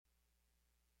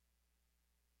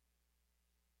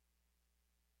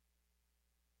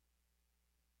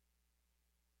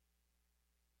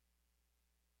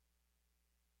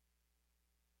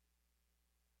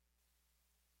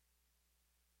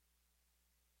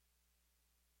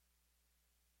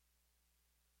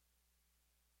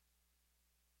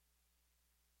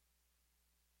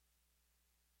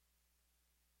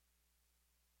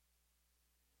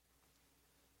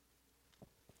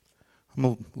I'm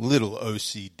a little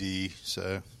OCD,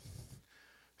 so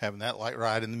having that light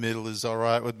right in the middle is all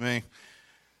right with me.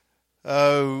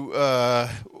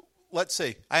 Let's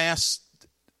see. I asked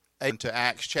to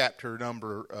Acts chapter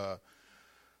number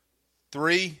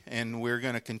 3, and we're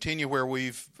going to continue where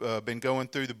we've been going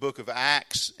through the book of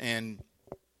Acts, and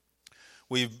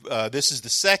this is the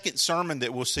second sermon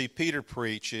that we'll see Peter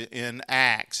preach in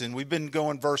Acts, and we've been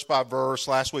going verse by verse.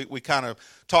 Last week we kind of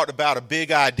talked about a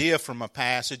big idea from a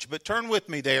passage, but turn with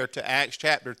me there to Acts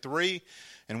chapter 3,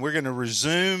 and we're going to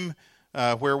resume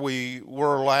where we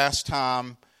were last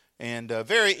time. And a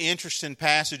very interesting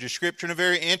passage of Scripture and a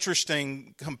very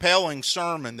interesting, compelling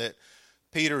sermon that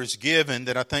Peter has given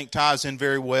that I think ties in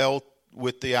very well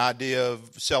with the idea of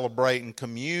celebrating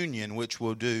communion, which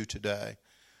we'll do today.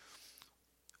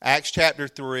 Acts chapter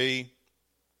 3,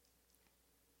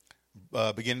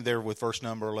 beginning there with verse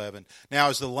number 11. Now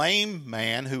as the lame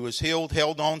man who was healed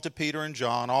held on to Peter and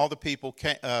John, all the people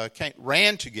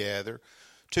ran together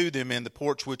to them in the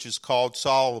porch which is called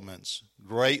Solomon's,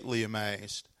 greatly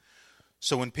amazed.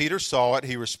 So when Peter saw it,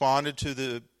 he responded to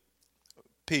the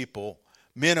people,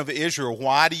 "Men of Israel,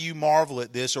 why do you marvel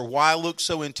at this, or why look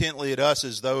so intently at us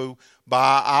as though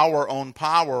by our own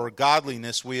power or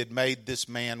godliness we had made this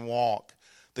man walk?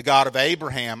 The God of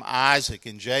Abraham, Isaac,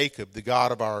 and Jacob, the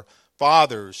God of our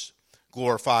fathers,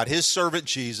 glorified his servant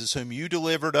Jesus, whom you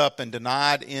delivered up and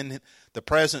denied in the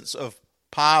presence of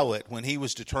Pilate when he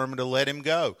was determined to let him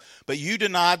go. But you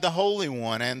denied the Holy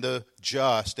One and the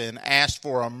just, and asked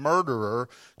for a murderer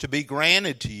to be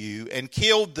granted to you, and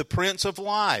killed the Prince of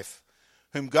Life,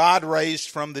 whom God raised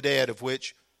from the dead, of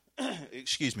which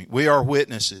we are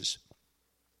witnesses.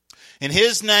 In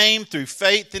his name, through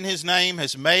faith in his name,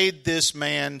 has made this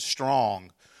man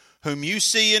strong, whom you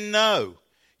see and know.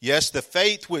 Yes, the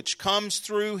faith which comes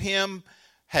through him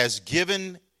has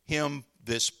given him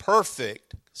this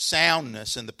perfect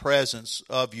soundness in the presence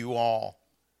of you all.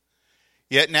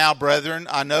 Yet now, brethren,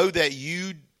 I know that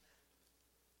you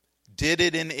did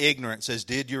it in ignorance, as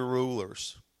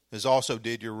also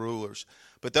did your rulers.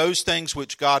 But those things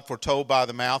which God foretold by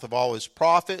the mouth of all his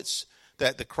prophets,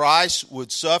 that the Christ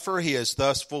would suffer, he has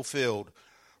thus fulfilled.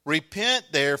 Repent,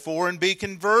 therefore, and be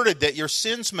converted, that your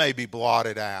sins may be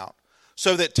blotted out,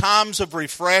 so that times of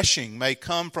refreshing may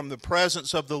come from the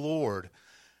presence of the Lord,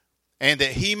 and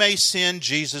that he may send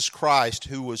Jesus Christ,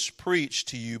 who was preached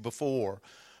to you before,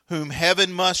 whom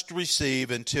heaven must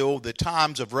receive until the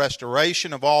times of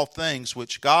restoration of all things,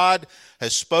 which God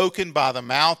has spoken by the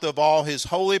mouth of all his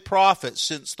holy prophets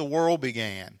since the world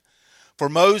began. For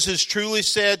Moses truly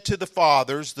said to the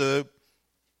fathers, the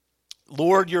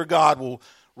Lord your God will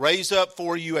raise up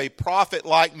for you a prophet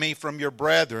like me from your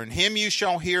brethren. Him you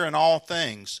shall hear in all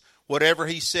things, whatever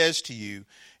he says to you.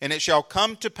 And it shall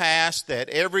come to pass that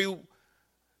every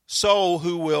soul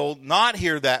who will not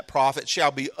hear that prophet shall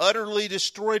be utterly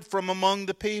destroyed from among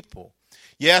the people.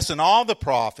 Yes, and all the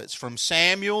prophets from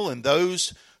Samuel and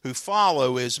those who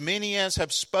follow, as many as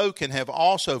have spoken, have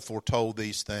also foretold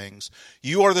these things.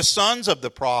 You are the sons of the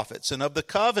prophets and of the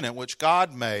covenant which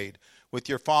God made with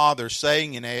your fathers,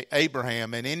 saying in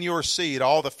Abraham, and in your seed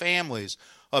all the families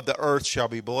of the earth shall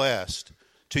be blessed.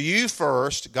 To you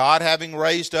first, God, having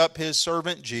raised up his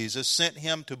servant Jesus, sent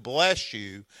him to bless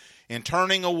you in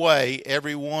turning away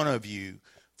every one of you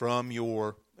from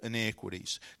your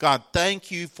iniquities." God, thank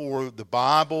you for the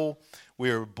Bible. We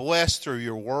are blessed through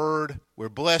your word. We're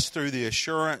blessed through the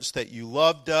assurance that you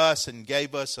loved us and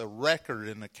gave us a record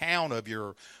and account of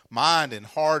your mind and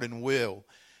heart and will.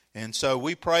 And so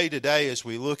we pray today as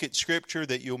we look at Scripture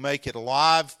that you'll make it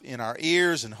alive in our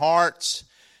ears and hearts.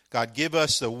 God, give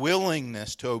us the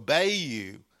willingness to obey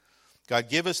you. God,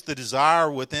 give us the desire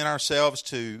within ourselves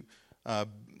to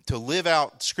live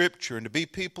out Scripture and to be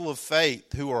people of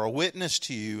faith who are a witness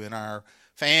to you in our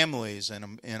families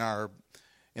and in our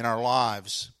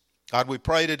lives. God, we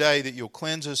pray today that you'll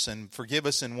cleanse us and forgive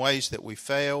us in ways that we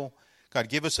fail. God,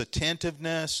 give us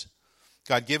attentiveness.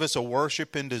 God, give us a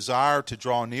worship and desire to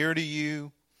draw near to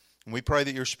you. And we pray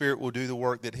that your Spirit will do the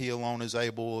work that he alone is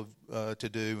able to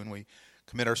do. And we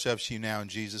commit ourselves to you now in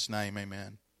Jesus' name,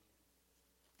 amen.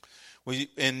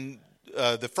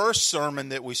 The first sermon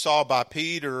that we saw by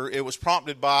Peter, it was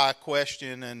prompted by a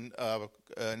question and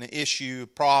an issue,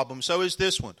 problem. So is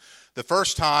this one. The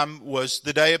first time was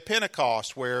the day of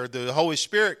Pentecost, where the Holy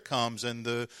Spirit comes and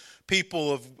the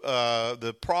people of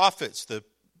the prophets, the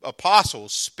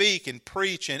apostles, speak and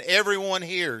preach, and everyone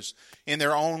hears in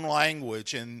their own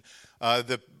language. And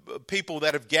the people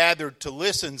that have gathered to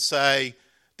listen say,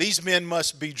 "These men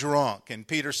must be drunk." And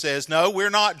Peter says, "No, we're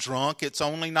not drunk. It's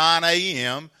only 9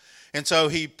 a.m. And so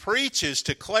he preaches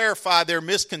to clarify their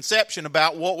misconception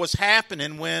about what was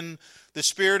happening when the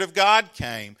Spirit of God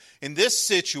came. In this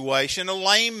situation, a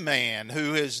lame man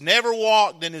who has never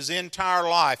walked in his entire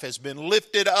life has been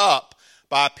lifted up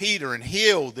by Peter and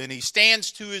healed, and he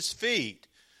stands to his feet.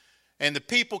 And the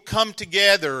people come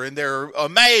together and they're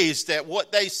amazed at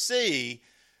what they see.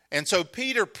 And so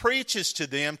Peter preaches to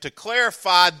them to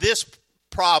clarify this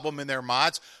problem in their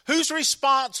minds. Who's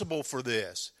responsible for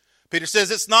this? Peter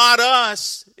says, it's not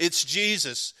us, it's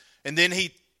Jesus. And then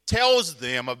he tells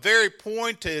them a very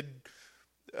pointed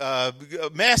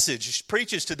message. He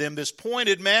preaches to them this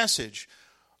pointed message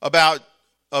about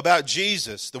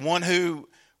Jesus, the one who,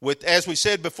 as we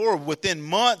said before, within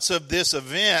months of this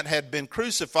event had been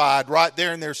crucified right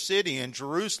there in their city in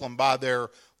Jerusalem by their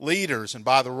leaders and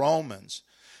by the Romans.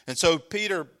 And so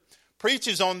Peter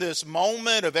preaches on this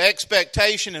moment of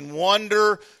expectation and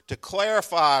wonder to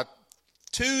clarify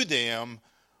to them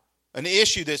an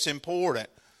issue that's important.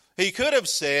 He could have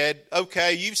said,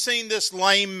 okay, you've seen this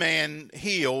lame man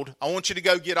healed. I want you to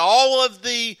go get all of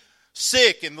the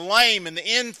sick and the lame and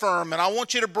the infirm, and I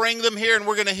want you to bring them here and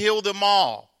we're going to heal them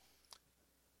all.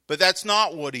 But that's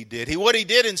not what he did. What he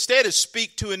did instead is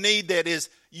speak to a need that is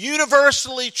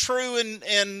universally true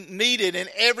and needed in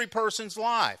every person's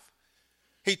life.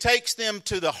 He takes them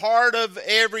to the heart of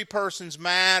every person's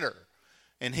matter,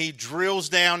 and he drills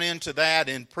down into that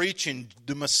in preaching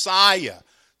the Messiah,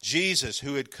 Jesus,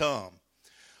 who had come.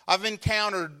 I've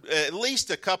encountered at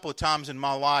least a couple of times in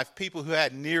my life people who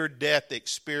had near-death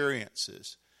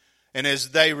experiences. And as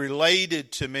they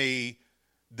related to me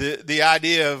the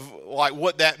idea of like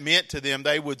what that meant to them,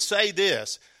 they would say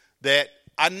this, that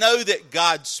I know that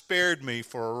God spared me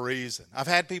for a reason. I've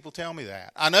had people tell me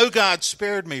that. I know God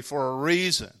spared me for a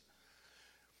reason.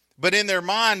 But in their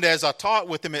mind, as I talked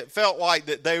with them, it felt like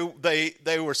that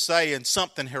they were saying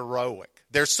something heroic.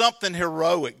 There's something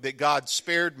heroic that God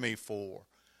spared me for.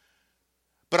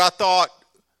 But I thought,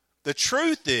 the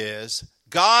truth is,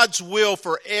 God's will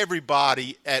for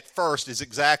everybody at first is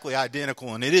exactly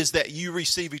identical, and it is that you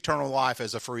receive eternal life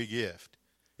as a free gift.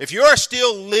 If you're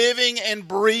still living and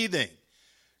breathing,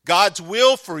 God's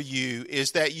will for you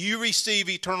is that you receive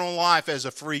eternal life as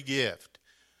a free gift,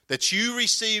 that you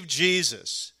receive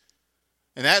Jesus.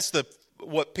 And that's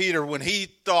what Peter, when he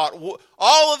thought,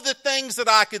 all of the things that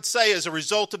I could say as a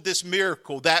result of this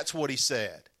miracle, that's what he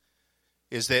said,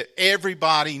 is that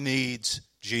everybody needs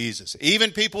Jesus.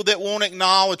 Even people that won't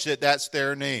acknowledge that that's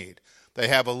their need. They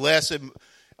have a less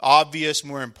obvious,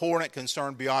 more important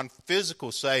concern beyond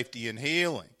physical safety and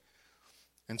healing.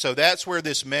 And so that's where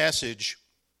this message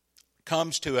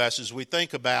comes to us as we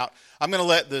think about, I'm going to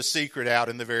let the secret out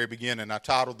in the very beginning. I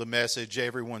titled the message,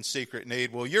 Everyone's Secret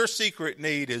Need. Well, your secret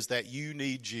need is that you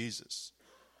need Jesus.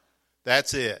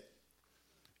 That's it.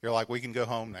 You're like, we can go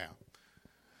home now.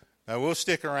 Now, we'll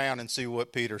stick around and see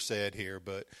what Peter said here,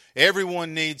 but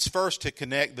everyone needs first to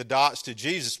connect the dots to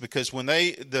Jesus, because when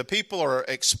the people are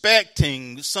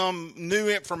expecting some new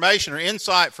information or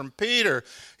insight from Peter,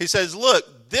 he says,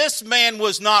 look, this man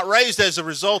was not raised as a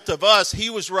result of us.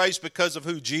 He was raised because of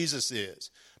who Jesus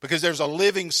is, because there's a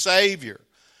living Savior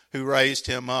who raised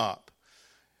him up.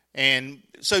 And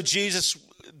so Jesus,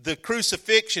 the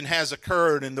crucifixion has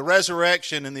occurred, and the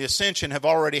resurrection and the ascension have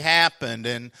already happened,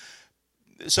 and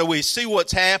so we see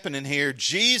what's happening here.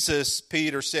 Jesus,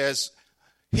 Peter says,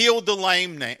 healed the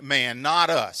lame man,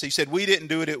 not us. He said, we didn't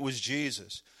do it, it was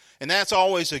Jesus. And that's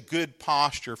always a good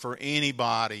posture for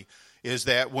anybody, is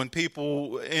that when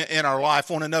people in our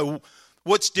life want to know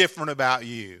what's different about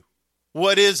you.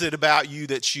 What is it about you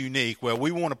that's unique? Well, we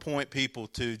want to point people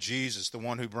to Jesus, the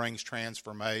one who brings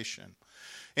transformation.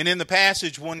 And in the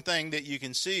passage, one thing that you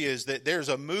can see is that there's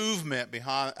a movement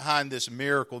behind this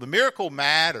miracle. The miracle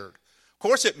mattered. Of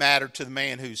course it mattered to the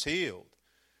man who's healed.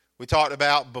 We talked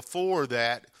about before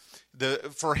that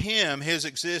for him, his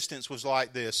existence was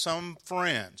like this. Some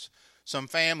friends, some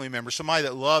family members, somebody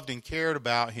that loved and cared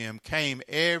about him came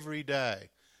every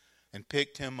day and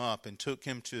picked him up and took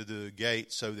him to the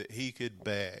gate so that he could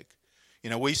beg. You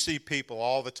know, we see people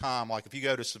all the time, like if you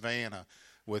go to Savannah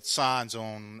with signs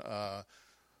on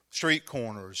street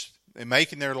corners and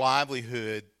making their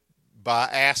livelihood by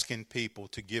asking people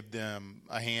to give them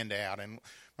a handout. And,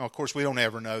 well, of course, we don't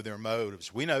ever know their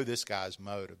motives. We know this guy's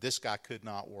motive. This guy could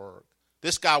not work.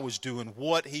 This guy was doing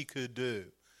what he could do.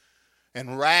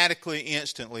 And radically,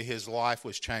 instantly, his life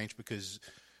was changed because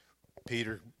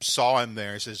Peter saw him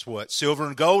there. He says, what, silver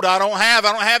and gold I don't have.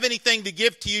 I don't have anything to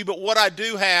give to you, but what I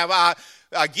do have,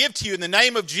 I give to you in the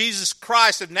name of Jesus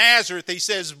Christ of Nazareth. He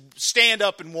says, stand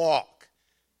up and walk.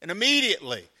 And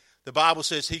immediately, the Bible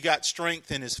says he got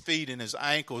strength in his feet and his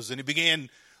ankles, and he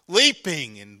began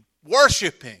leaping and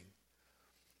worshiping.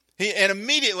 And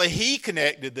immediately he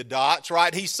connected the dots,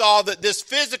 right? He saw that this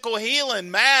physical healing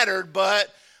mattered,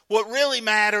 but what really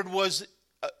mattered was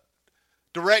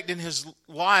directing his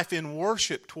life in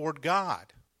worship toward God.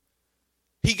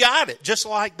 He got it just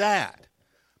like that.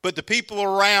 But the people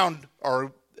around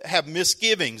have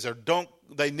misgivings or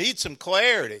they need some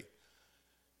clarity.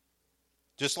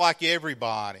 Just like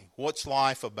everybody. What's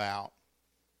life about?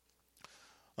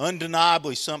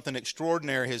 Undeniably, something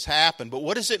extraordinary has happened. But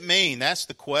what does it mean? That's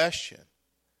the question.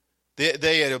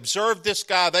 They had observed this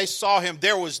guy. They saw him.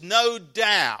 There was no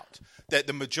doubt that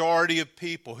the majority of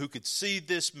people who could see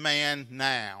this man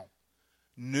now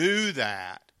knew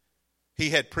that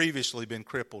he had previously been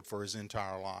crippled for his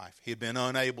entire life. He had been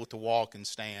unable to walk and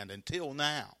stand until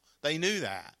now. They knew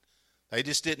that. They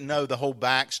just didn't know the whole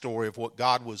backstory of what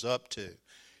God was up to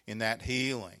in that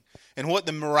healing. And what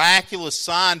the miraculous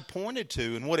sign pointed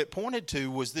to, and what it pointed to,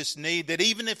 was this need that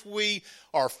even if we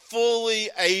are fully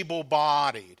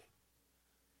able-bodied,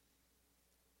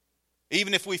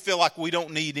 even if we feel like we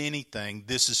don't need anything,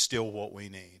 this is still what we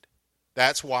need.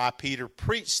 That's why Peter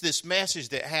preached this message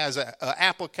that has an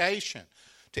application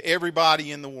to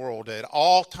everybody in the world at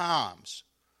all times.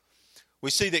 We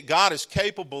see that God is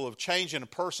capable of changing a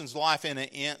person's life in an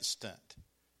instant.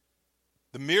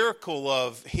 The miracle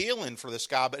of healing for this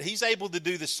guy, but he's able to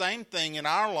do the same thing in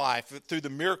our life through the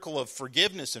miracle of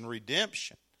forgiveness and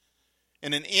redemption.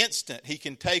 In an instant, he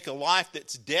can take a life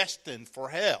that's destined for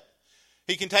hell.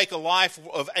 He can take a life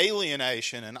of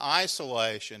alienation and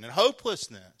isolation and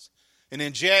hopelessness and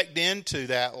inject into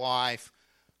that life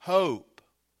hope.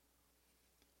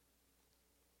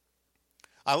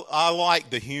 I like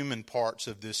the human parts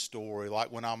of this story.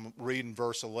 Like when I'm reading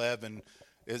verse 11,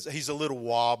 he's a little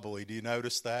wobbly. Do you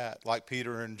notice that? Like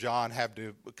Peter and John have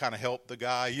to kind of help the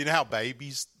guy. You know how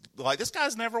babies, like this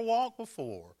guy's never walked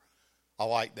before. I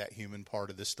like that human part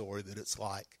of the story, that it's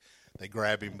like they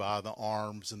grab him by the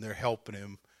arms and they're helping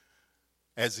him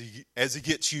as he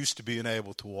gets used to being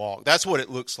able to walk. That's what it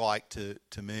looks like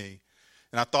to me.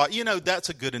 And I thought, that's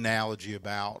a good analogy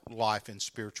about life in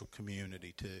spiritual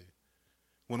community too.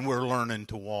 When we're learning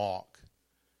to walk,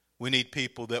 we need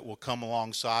people that will come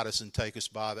alongside us and take us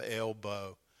by the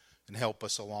elbow and help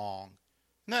us along.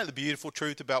 Isn't that the beautiful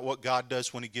truth about what God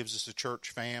does when he gives us a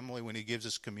church family, when he gives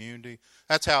us community?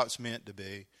 That's how it's meant to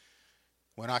be.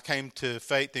 When I came to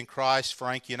faith in Christ,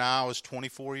 Frankie and I was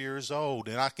 24 years old,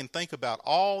 and I can think about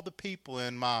all the people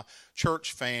in my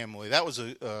church family. That was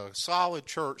a solid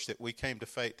church that we came to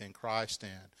faith in Christ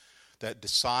in, that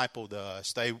discipled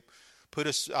us. They put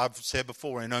us, I've said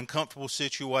before, in uncomfortable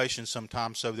situations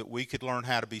sometimes so that we could learn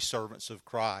how to be servants of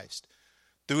Christ.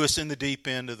 Threw us in the deep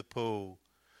end of the pool.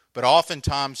 But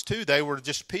oftentimes, too, they were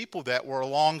just people that were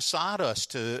alongside us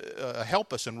to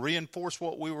help us and reinforce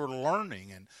what we were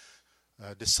learning and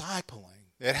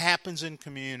discipling. It happens in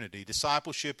community.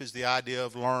 Discipleship is the idea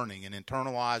of learning and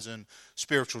internalizing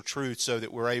spiritual truth so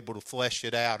that we're able to flesh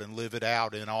it out and live it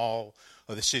out in all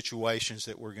of the situations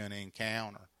that we're going to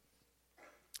encounter.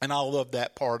 And I love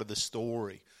that part of the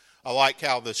story. I like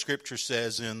how the scripture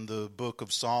says in the book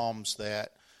of Psalms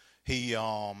that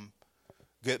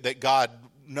that God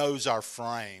knows our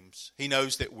frames. He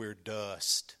knows that we're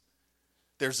dust.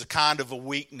 There's a kind of a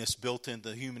weakness built into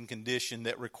the human condition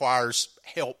that requires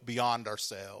help beyond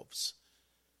ourselves.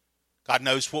 God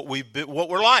knows what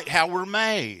we're like, how we're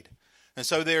made. And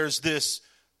so there's this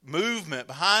movement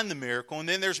behind the miracle, and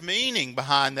then there's meaning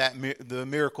behind the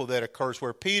miracle that occurs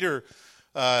where Peter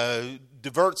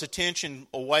diverts attention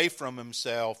away from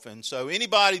himself. And so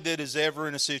anybody that is ever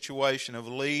in a situation of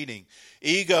leading,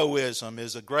 egoism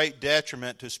is a great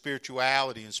detriment to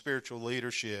spirituality and spiritual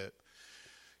leadership.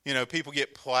 People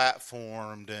get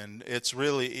platformed, and it's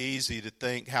really easy to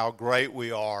think how great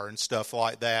we are and stuff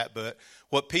like that. But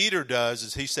what Peter does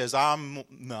is he says, I'm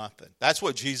nothing. That's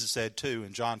what Jesus said too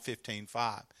in John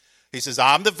 15:5. He says,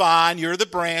 I'm the vine, you're the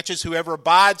branches. Whoever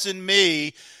abides in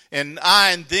me and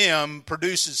I in them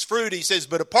produces fruit. He says,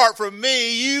 but apart from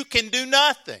me, you can do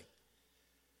nothing.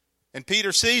 And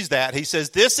Peter sees that. He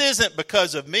says, this isn't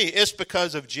because of me, it's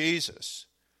because of Jesus.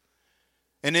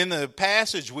 And in the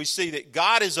passage, we see that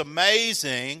God is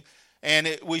amazing,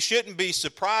 and we shouldn't be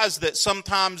surprised that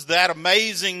sometimes that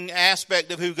amazing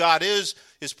aspect of who God is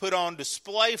put on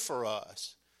display for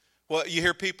us. Well, you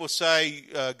hear people say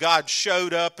God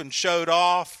showed up and showed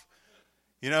off.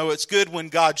 It's good when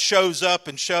God shows up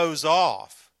and shows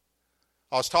off.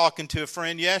 I was talking to a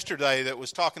friend yesterday that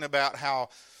was talking about how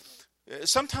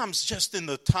sometimes just in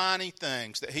the tiny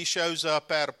things that he shows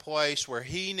up at a place where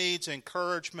he needs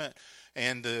encouragement,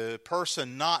 and the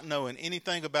person not knowing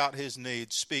anything about his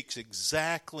needs speaks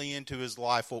exactly into his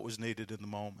life what was needed in the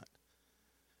moment.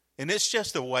 And it's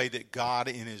just the way that God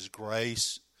in His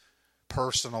grace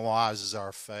personalizes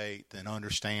our faith and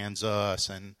understands us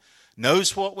and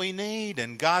knows what we need.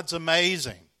 And God's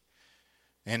amazing.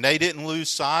 And they didn't lose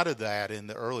sight of that in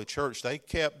the early church. They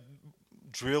kept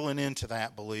drilling into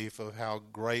that belief of how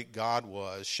great God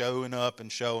was, showing up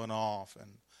and showing off.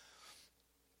 And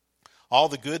all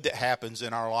the good that happens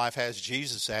in our life has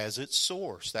Jesus as its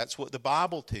source. That's what the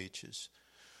Bible teaches.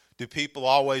 Do people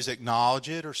always acknowledge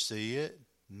it or see it?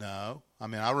 No. I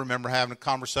mean, I remember having a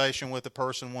conversation with a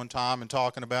person one time and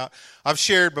talking about, I've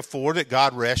shared before that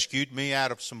God rescued me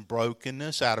out of some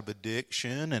brokenness, out of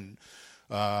addiction and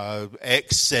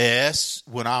excess.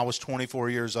 When I was 24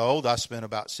 years old, I spent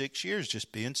about 6 years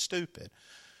just being stupid.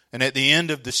 And at the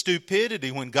end of the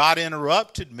stupidity, when God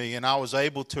interrupted me and I was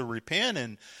able to repent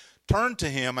and turn to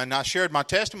Him, and I shared my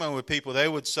testimony with people, they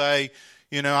would say,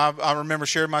 you know, I remember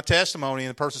sharing my testimony, and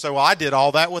the person said, well, I did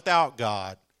all that without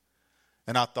God.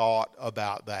 And I thought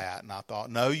about that, and I thought,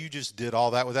 no, you just did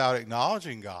all that without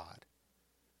acknowledging God.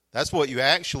 That's what you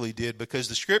actually did, because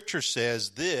the Scripture says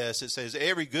this. It says,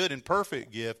 every good and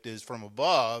perfect gift is from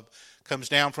above, comes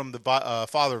down from the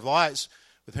Father of lights,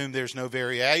 with whom there's no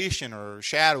variation or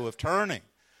shadow of turning.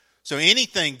 So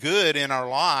anything good in our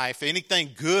life, anything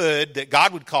good that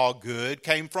God would call good,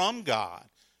 came from God,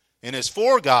 and is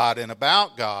for God and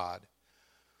about God.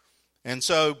 And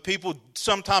so people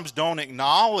sometimes don't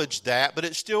acknowledge that, but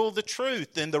it's still the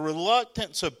truth. And the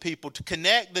reluctance of people to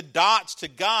connect the dots to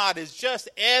God is just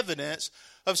evidence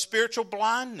of spiritual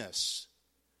blindness.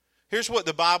 Here's what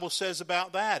the Bible says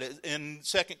about that. In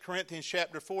 2 Corinthians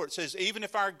chapter 4, it says, even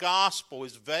if our gospel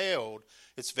is veiled,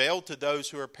 it's veiled to those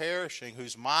who are perishing,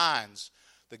 whose minds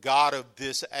the God of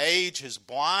this age has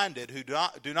blinded, who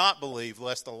do not believe,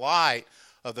 lest the light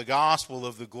of the gospel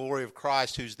of the glory of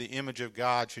Christ, who's the image of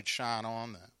God, should shine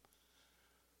on them.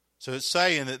 So it's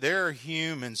saying that there are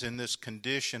humans in this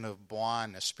condition of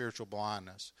blindness, spiritual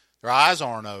blindness. Their eyes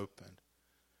aren't opened.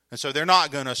 And so they're not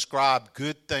going to ascribe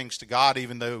good things to God,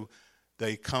 even though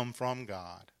they come from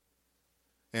God.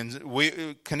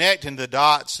 And connecting the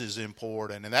dots is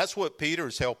important. And that's what Peter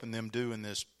is helping them do in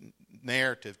this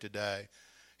narrative today.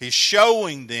 He's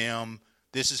showing them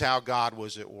this is how God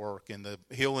was at work in the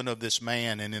healing of this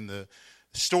man and in the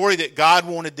story that God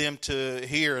wanted them to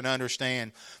hear and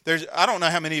understand. I don't know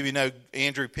how many of you know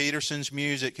Andrew Peterson's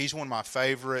music. He's one of my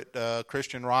favorite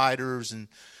Christian writers, and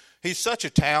he's such a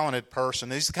talented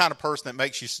person. He's the kind of person that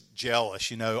makes you jealous,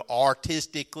 you know,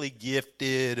 artistically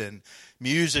gifted and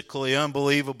musically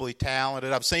unbelievably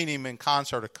talented. I've seen him in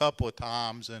concert a couple of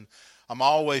times, and I'm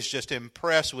always just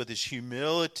impressed with his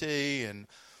humility and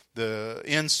the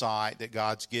insight that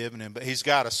God's given him. But he's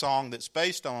got a song that's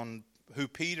based on who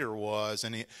Peter was,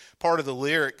 and part of the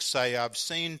lyrics say, I've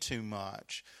seen too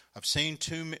much. I've seen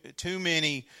too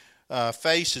many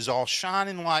faces all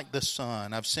shining like the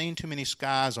sun. I've seen too many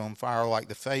skies on fire like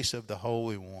the face of the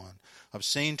Holy One. I've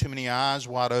seen too many eyes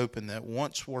wide open that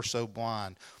once were so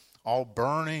blind, all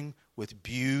burning with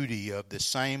beauty of the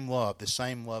same love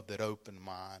that opened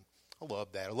mine. I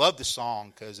love that. I love the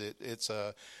song because it's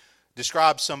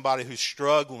describes somebody who's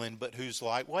struggling, but who's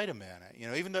like, wait a minute, you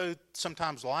know, even though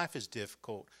sometimes life is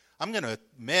difficult, I'm going to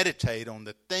meditate on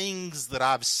the things that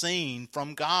I've seen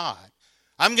from God.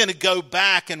 I'm going to go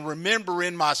back and remember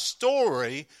in my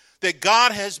story that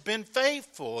God has been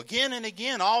faithful again and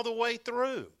again all the way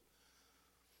through.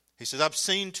 He says, I've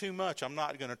seen too much. I'm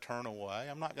not going to turn away.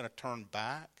 I'm not going to turn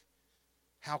back.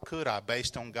 How could I,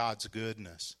 based on God's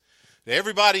goodness?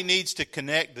 Everybody needs to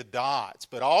connect the dots,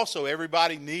 but also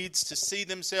everybody needs to see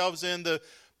themselves in the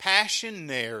passion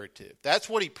narrative. That's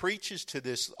what he preaches to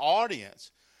this audience.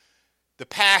 The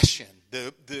passion,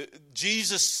 the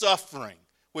Jesus suffering,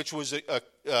 which was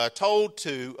told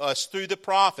to us through the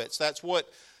prophets. That's what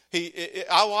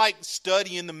I like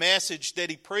studying the message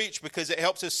that he preached because it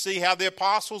helps us see how the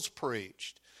apostles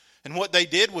preached. And what they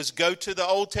did was go to the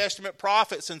Old Testament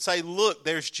prophets and say, look,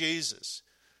 there's Jesus.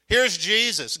 Here's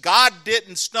Jesus. God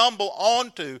didn't stumble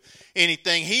onto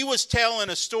anything. He was telling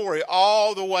a story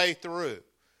all the way through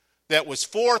that was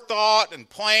forethought and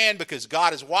planned because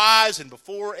God is wise and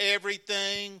before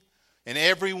everything and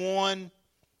everyone.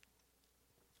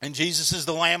 And Jesus is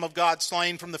the Lamb of God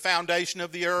slain from the foundation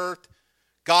of the earth.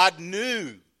 God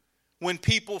knew when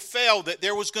people fell that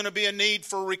there was going to be a need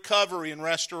for recovery and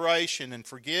restoration and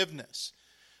forgiveness.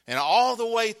 And all the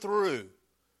way through,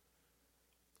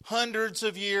 hundreds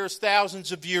of years,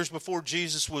 thousands of years before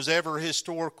Jesus was ever a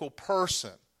historical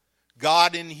person,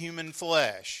 God in human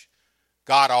flesh,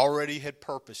 God already had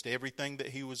purposed everything that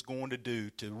he was going to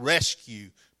do to rescue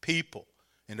people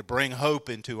and to bring hope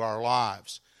into our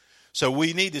lives. So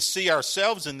we need to see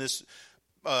ourselves in this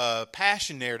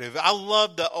passion narrative. I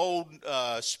love the old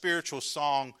spiritual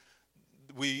song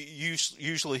we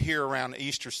usually hear around the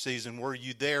Easter season. Were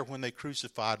you there when they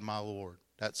crucified my Lord?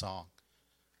 That song.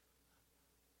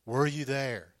 Were you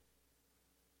there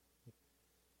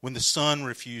when the sun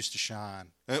refused to shine?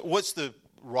 What's the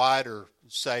writer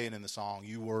saying in the song?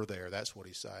 You were there. That's what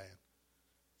he's saying.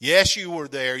 Yes, you were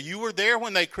there. You were there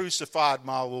when they crucified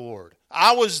my Lord.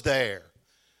 I was there.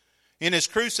 In his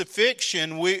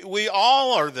crucifixion, we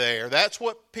all are there. That's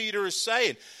what Peter is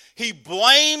saying. He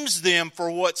blames them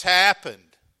for what's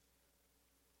happened.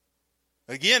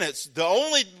 Again, it's the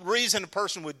only reason a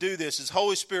person would do this is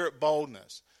Holy Spirit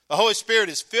boldness. The Holy Spirit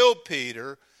has filled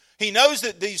Peter. He knows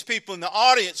that these people in the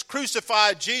audience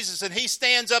crucified Jesus, and he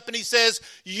stands up and he says,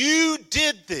 you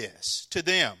did this to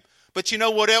them. But you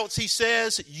know what else he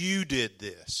says? You did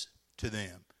this to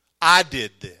them. I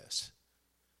did this.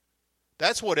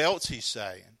 That's what else he's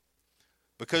saying.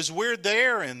 Because we're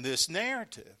there in this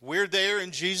narrative. We're there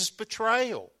in Jesus'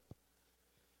 betrayal.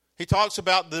 He talks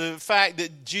about the fact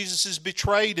that Jesus is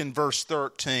betrayed in verse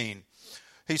 13.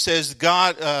 He says,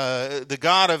 the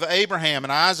God of Abraham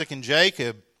and Isaac and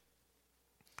Jacob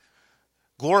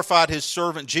glorified his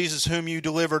servant Jesus, whom you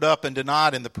delivered up and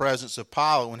denied in the presence of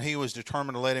Pilate when he was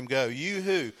determined to let him go. You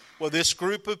who? Well, this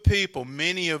group of people,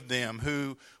 many of them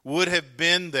who would have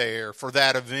been there for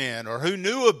that event or who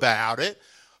knew about it,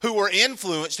 who were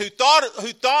influenced, who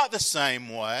thought the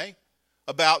same way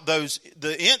about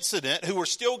the incident, who were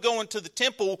still going to the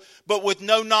temple but with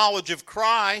no knowledge of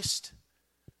Christ.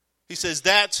 He says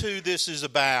that's who this is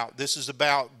about. This is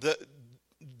about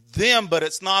them, but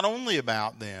it's not only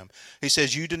about them. He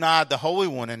says, you denied the Holy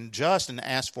One and just and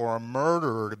asked for a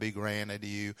murderer to be granted to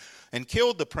you and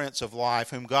killed the Prince of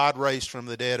Life, whom God raised from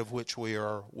the dead, of which we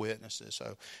are witnesses.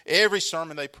 So every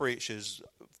sermon they preach is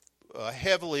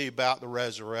heavily about the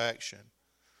resurrection.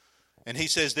 And he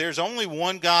says there's only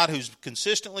one God who's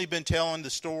consistently been telling the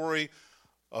story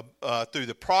through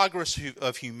the progress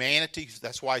of humanity.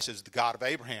 That's why he says the God of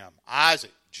Abraham,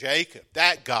 Isaac, Jacob,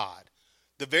 that God.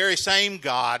 The very same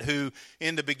God who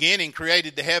in the beginning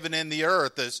created the heaven and the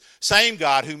earth. The same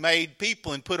God who made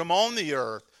people and put them on the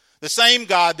earth. The same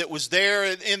God that was there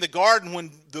in the garden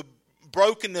when the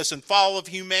brokenness and fall of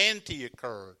humanity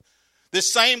occurred.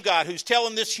 This same God who's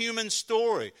telling this human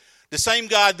story. The same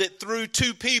God that through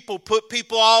two people put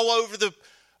people all over the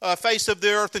face of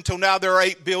the earth until now there are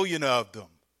 8 billion of them.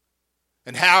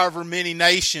 And however many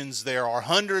nations there are,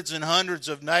 hundreds and hundreds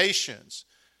of nations.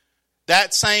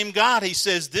 That same God, he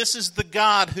says, this is the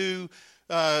God who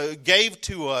gave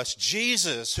to us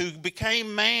Jesus, who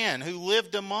became man, who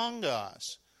lived among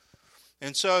us.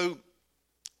 And so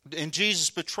in Jesus'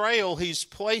 betrayal, he's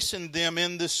placing them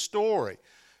in this story.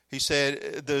 He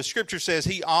said, the scripture says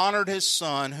he honored his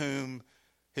son whom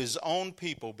his own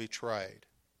people betrayed.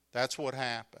 That's what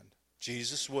happened.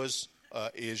 Jesus was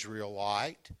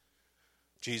Israelite.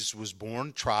 Jesus was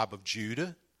born tribe of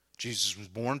Judah. Jesus was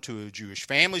born to a Jewish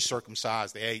family,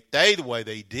 circumcised the 8th day the way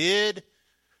they did.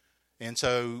 And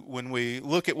so when we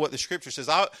look at what the scripture says,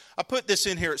 I put this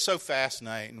in here. It's so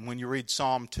fascinating when you read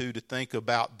Psalm 2 to think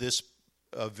about this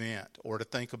event or to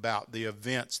think about the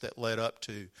events that led up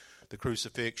to the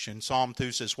crucifixion. Psalm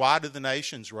 2 says, why do the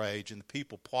nations rage and the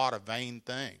people plot a vain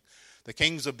thing? The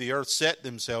kings of the earth set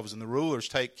themselves and the rulers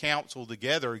take counsel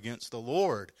together against the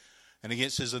Lord and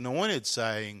against his anointed,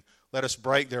 saying, let us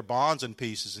break their bonds in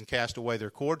pieces and cast away their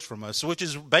cords from us. Which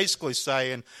is basically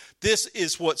saying this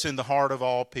is what's in the heart of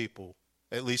all people,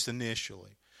 at least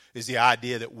initially, is the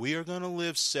idea that we are going to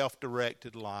live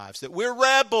self-directed lives, that we're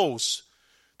rebels,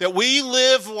 that we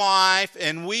live life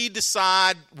and we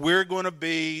decide we're going to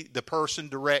be the person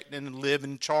directing and live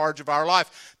in charge of our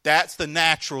life. That's the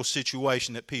natural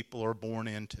situation that people are born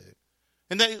into.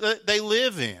 And they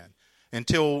live in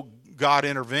until God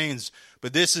intervenes.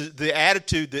 But this is the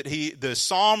attitude that the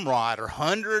psalm writer,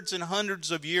 hundreds and hundreds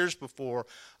of years before,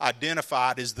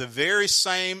 identified as the very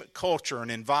same culture and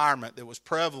environment that was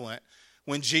prevalent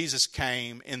when Jesus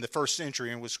came in the first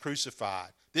century and was crucified.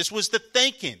 This was the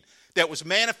thinking that was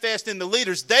manifest in the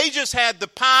leaders. They just had the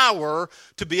power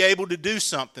to be able to do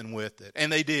something with it,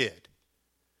 and they did.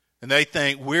 And they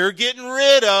think, we're getting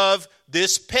rid of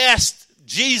this pest,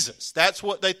 Jesus. That's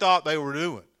what they thought they were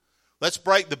doing. Let's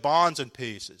break the bonds in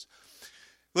pieces.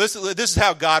 Listen, this is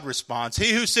how God responds.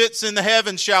 He who sits in the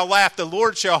heavens shall laugh. The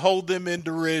Lord shall hold them in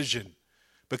derision,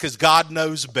 because God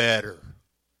knows better.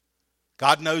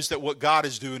 God knows that what God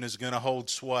is doing is going to hold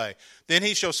sway. Then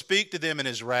he shall speak to them in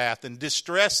his wrath and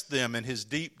distress them in his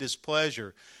deep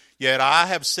displeasure. Yet I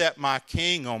have set my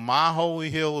king on my holy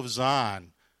hill of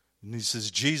Zion. And he says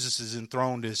Jesus is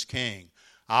enthroned as king.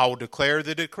 I will declare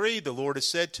the decree. The Lord has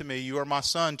said to me, you are my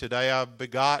son. Today I have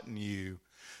begotten you.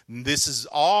 And this is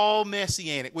all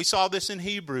messianic. We saw this in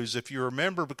Hebrews, if you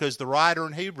remember, because the writer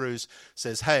in Hebrews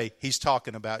says, hey, he's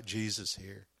talking about Jesus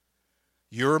here.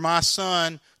 You're my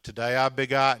son, today I've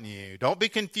begotten you. Don't be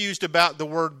confused about the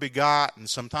word begotten.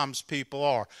 Sometimes people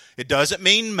are. It doesn't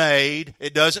mean made.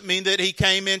 It doesn't mean that he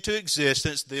came into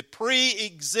existence. The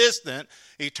pre-existent,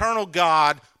 eternal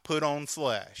God put on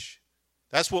flesh.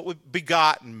 That's what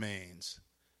begotten means.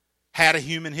 Had a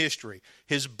human history.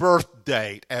 His birth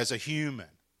date as a human.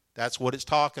 That's what it's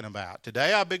talking about.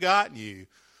 Today I've begotten you.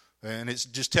 And it's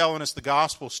just telling us the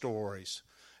gospel stories.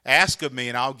 Ask of me,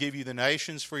 and I'll give you the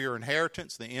nations for your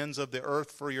inheritance, the ends of the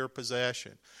earth for your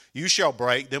possession. You shall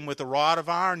break them with a rod of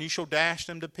iron. You shall dash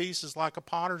them to pieces like a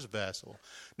potter's vessel.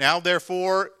 Now,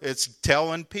 therefore, it's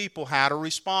telling people how to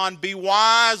respond. Be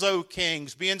wise, O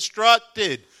kings. Be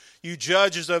instructed, you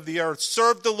judges of the earth.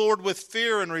 Serve the Lord with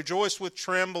fear and rejoice with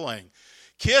trembling.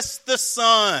 Kiss the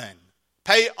Son.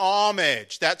 Pay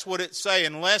homage. That's what it's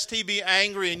saying. Lest he be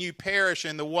angry and you perish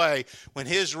in the way when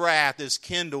his wrath is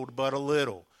kindled but a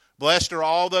little. Blessed are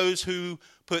all those who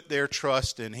put their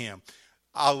trust in him.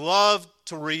 I love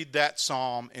to read that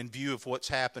psalm in view of what's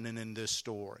happening in this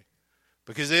story.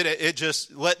 Because it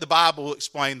just, let the Bible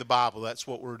explain the Bible. That's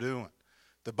what we're doing.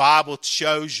 The Bible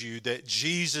shows you that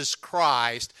Jesus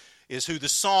Christ is who the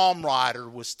psalm writer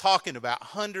was talking about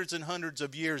hundreds and hundreds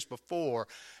of years before.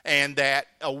 And that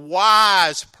a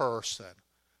wise person,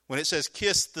 when it says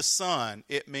kiss the Son,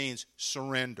 it means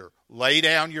surrender. Lay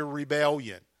down your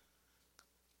rebellion.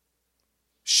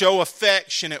 Show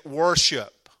affectionate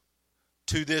worship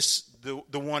to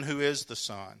the one who is the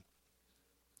Son.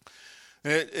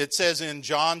 It says in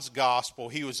John's gospel,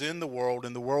 he was in the world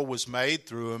and the world was made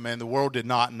through him and the world did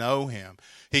not know him.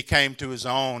 He came to his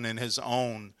own and his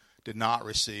own did not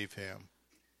receive him.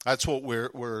 That's what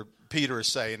where Peter is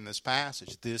saying in this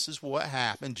passage. This is what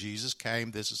happened. Jesus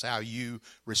came. This is how you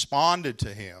responded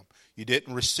to him. You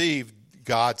didn't receive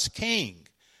God's king.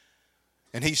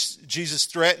 And Jesus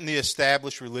threatened the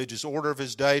established religious order of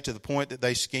his day to the point that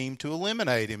they schemed to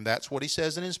eliminate him. That's what he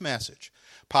says in his message.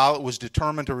 Pilate was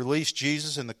determined to release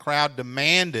Jesus, and the crowd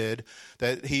demanded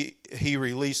that he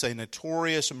release a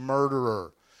notorious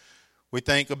murderer. We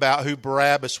think about who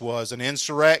Barabbas was, an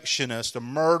insurrectionist, a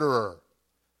murderer.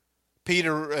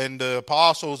 Peter and the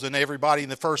apostles and everybody in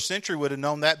the first century would have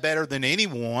known that better than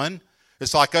anyone.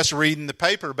 It's like us reading the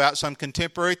paper about some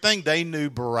contemporary thing. They knew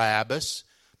Barabbas.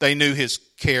 They knew his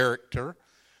character.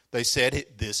 They said,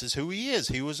 this is who he is.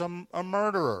 He was a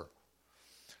murderer.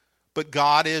 But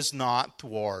God is not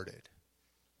thwarted.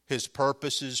 His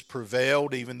purposes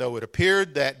prevailed, even though it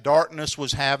appeared that darkness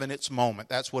was having its moment.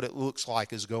 That's what it looks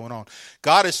like is going on.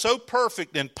 God is so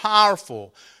perfect and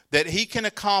powerful that he can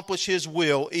accomplish his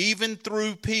will even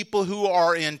through people who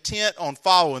are intent on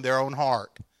following their own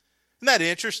heart. Isn't that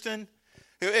interesting?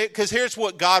 Because here's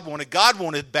what God wanted. God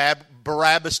wanted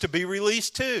Barabbas to be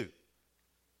released too.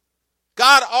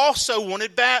 God also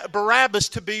wanted Barabbas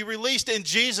to be released and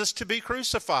Jesus to be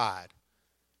crucified.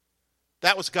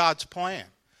 That was God's plan.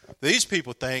 These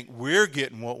people think we're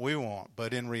getting what we want,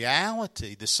 but in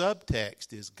reality, the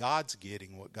subtext is God's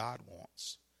getting what God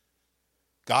wants.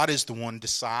 God is the one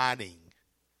deciding.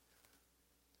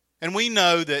 And we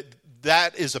know that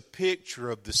that is a picture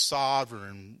of the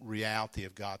sovereign reality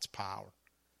of God's power.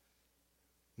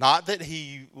 Not that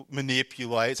he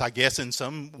manipulates. I guess in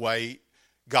some way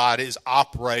God is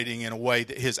operating in a way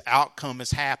that his outcome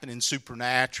is happening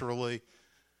supernaturally.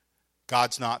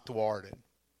 God's not thwarted.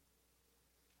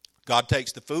 God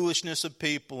takes the foolishness of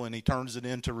people and he turns it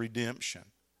into redemption.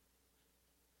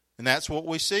 And that's what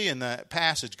we see in that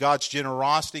passage. God's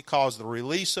generosity caused the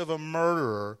release of a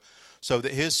murderer so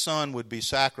that his son would be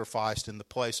sacrificed in the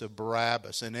place of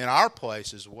Barabbas and in our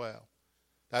place as well.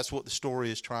 That's what the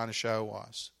story is trying to show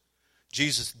us.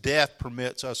 Jesus' death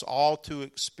permits us all to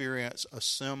experience a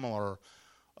similar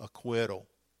acquittal.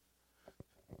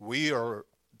 We are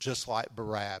just like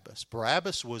Barabbas.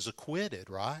 Barabbas was acquitted,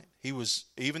 right?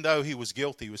 Even though he was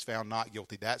guilty, he was found not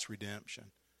guilty. That's redemption.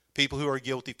 People who are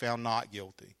guilty found not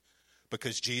guilty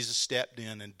because Jesus stepped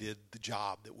in and did the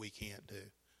job that we can't do.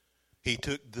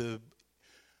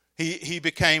 He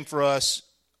became for us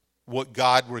what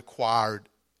God required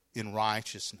in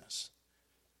righteousness.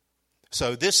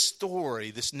 So this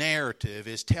story, this narrative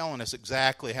is telling us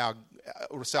exactly how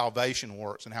salvation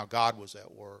works and how God was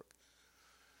at work.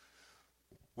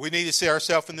 We need to see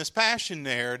ourselves in this passion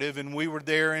narrative, and we were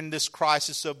there in this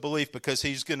crisis of belief because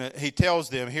he tells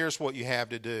them, here's what you have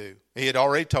to do. He had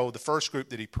already told the first group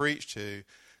that he preached to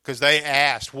because they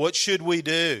asked, what should we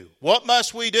do? What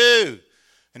must we do?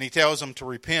 And he tells them to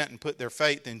repent and put their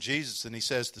faith in Jesus, and he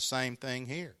says the same thing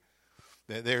here.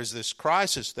 That there's this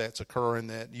crisis that's occurring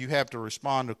that you have to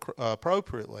respond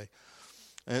appropriately.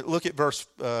 Look at verse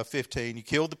 15. You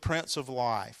killed the Prince of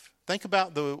Life. Think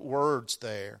about the words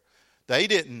there. They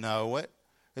didn't know it.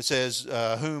 It says,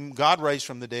 whom God raised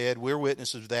from the dead, we're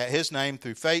witnesses of that. His name,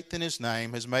 through faith in his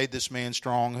name, has made this man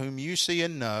strong, whom you see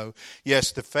and know.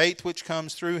 Yes, the faith which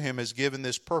comes through him has given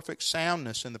this perfect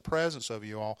soundness in the presence of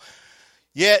you all.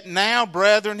 Yet now,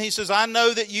 brethren, he says, I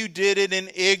know that you did it in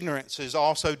ignorance, as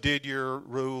also did your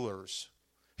rulers.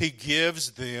 He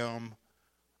gives them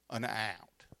an out.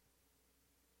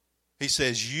 He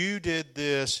says, you did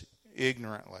this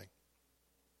ignorantly.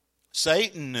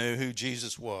 Satan knew who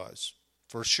Jesus was,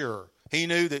 for sure. He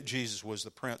knew that Jesus was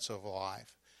the Prince of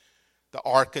Life, the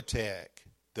architect,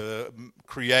 the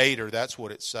creator. That's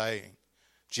what it's saying.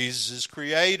 Jesus is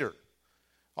creator.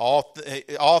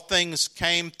 All things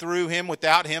came through him.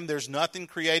 Without him, there's nothing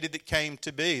created that came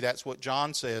to be. That's what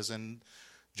John says in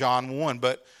John 1.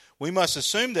 But we must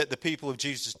assume that the people of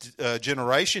Jesus'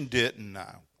 generation didn't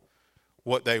know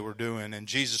what they were doing. And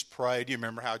Jesus prayed. Do you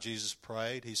remember how Jesus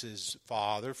prayed? He says,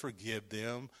 Father, forgive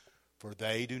them, for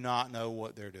they do not know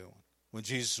what they're doing. When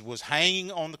Jesus was hanging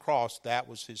on the cross, that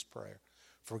was his prayer.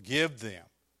 Forgive them,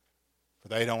 for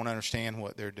they don't understand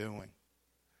what they're doing.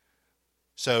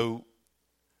 So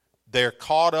they're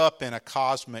caught up in a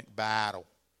cosmic battle.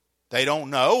 They don't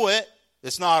know it.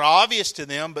 It's not obvious to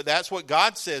them, but that's what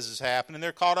God says is happening.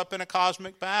 They're caught up in a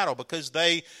cosmic battle because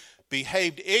they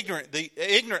behaved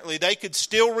ignorantly. They could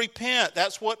still repent.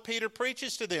 That's what Peter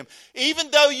preaches to them. Even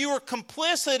though you were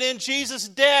complicit in Jesus'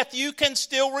 death, you can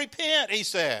still repent, he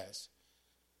says.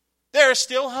 There is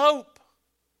still hope.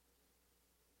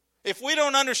 If we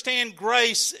don't understand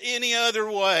grace any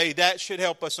other way, that should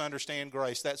help us understand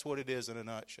grace. That's what it is in a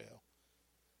nutshell.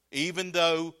 Even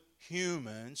though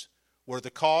humans were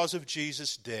the cause of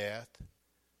Jesus' death,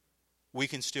 we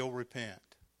can still repent.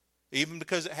 Even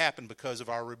because it happened because of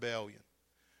our rebellion.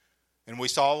 And we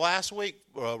saw last week,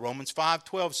 Romans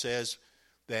 5:12 says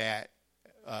that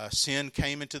sin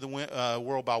came into the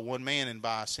world by one man, and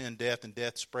by sin death, and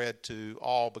death spread to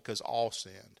all because all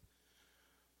sinned.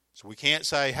 So we can't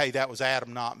say, hey, that was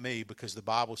Adam, not me, because the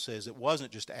Bible says it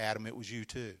wasn't just Adam, it was you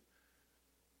too.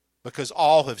 Because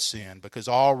all have sinned, because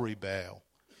all rebel,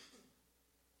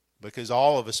 because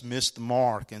all of us missed the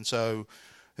mark. And so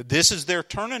this is their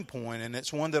turning point, and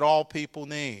it's one that all people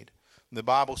need. The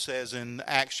Bible says in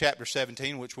Acts chapter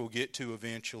 17, which we'll get to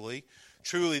eventually,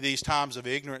 truly these times of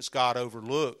ignorance God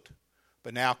overlooked,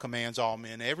 but now commands all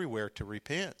men everywhere to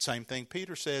repent. Same thing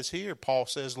Peter says here. Paul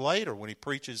says later when he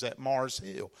preaches at Mars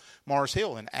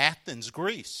Hill in Athens,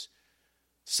 Greece.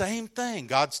 Same thing.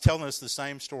 God's telling us the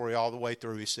same story all the way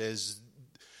through. He says,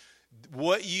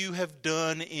 what you have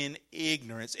done in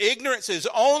ignorance. Ignorance is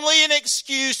only an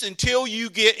excuse until you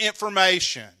get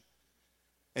information.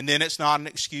 And then it's not an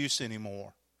excuse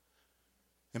anymore.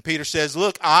 And Peter says,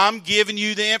 look, I'm giving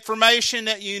you the information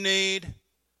that you need.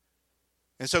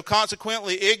 And so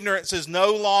consequently, ignorance is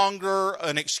no longer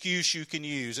an excuse you can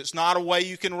use. It's not a way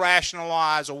you can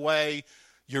rationalize away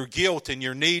your guilt and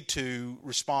your need to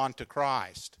respond to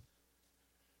Christ.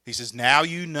 He says, now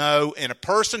you know, and a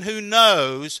person who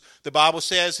knows, the Bible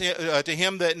says to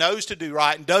him that knows to do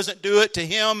right and doesn't do it, to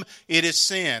him it is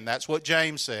sin. That's what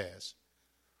James says.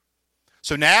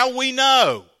 So now we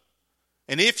know.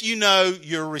 And if you know,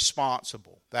 you're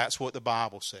responsible. That's what the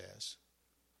Bible says.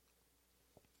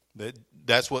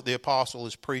 That's what the apostle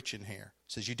is preaching here.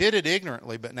 He says, you did it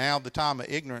ignorantly, but now the time of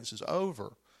ignorance is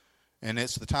over. And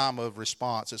it's the time of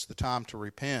response. It's the time to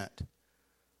repent.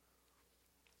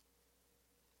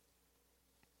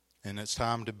 And it's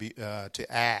time to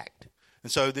act.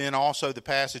 And so then also the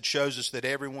passage shows us that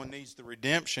everyone needs the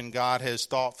redemption God has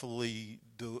thoughtfully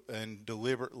and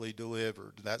deliberately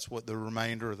delivered. That's what the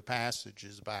remainder of the passage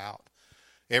is about.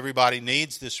 Everybody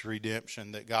needs this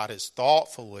redemption that God has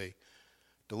thoughtfully,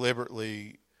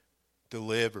 deliberately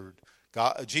delivered.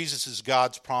 Jesus is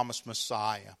God's promised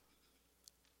Messiah,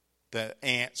 the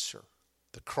answer,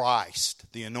 the Christ,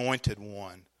 the anointed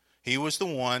one. He was the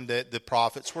one that the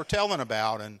prophets were telling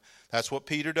about, and that's what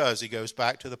Peter does. He goes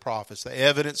back to the prophets. The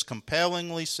evidence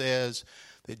compellingly says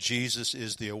that Jesus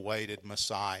is the awaited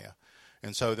Messiah.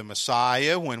 And so the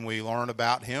Messiah, when we learn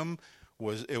about him,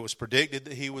 it was predicted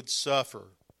that he would suffer.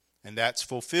 And that's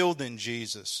fulfilled in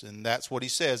Jesus. And that's what he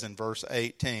says in verse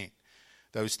 18.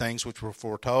 Those things which were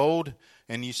foretold.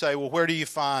 And you say, well, where do you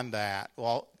find that?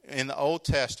 Well, in the Old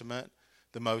Testament,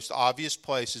 the most obvious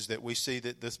places that we see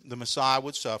that the Messiah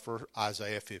would suffer,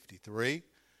 Isaiah 53.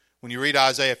 When you read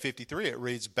Isaiah 53, it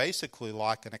reads basically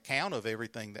like an account of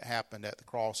everything that happened at the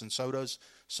cross, and so does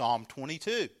Psalm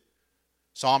 22.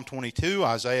 Psalm 22,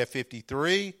 Isaiah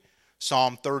 53,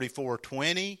 Psalm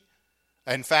 34:20.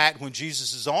 In fact, when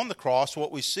Jesus is on the cross,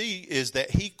 what we see is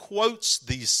that he quotes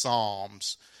these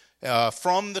psalms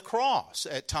from the cross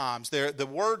at times. The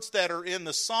words that are in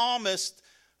the psalmist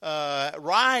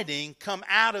writing come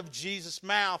out of Jesus'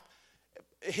 mouth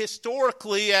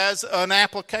historically as an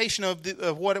application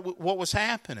of what was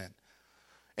happening.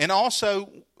 And also,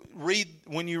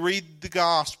 when you read the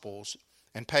Gospels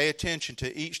and pay attention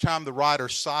to each time the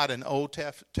writers cite an Old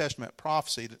Testament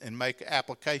prophecy and make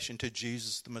application to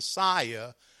Jesus the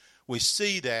Messiah, we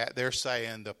see that they're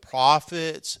saying the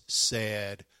prophets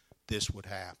said this would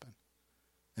happen.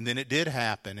 And then it did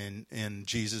happen in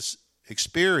Jesus'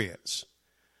 experience.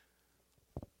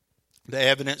 The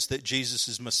evidence that Jesus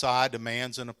is Messiah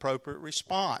demands an appropriate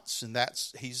response, and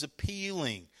he's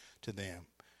appealing to them.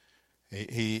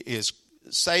 He is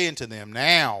saying to them,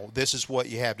 now, this is what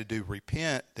you have to do.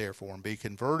 Repent, therefore, and be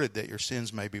converted, that your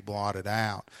sins may be blotted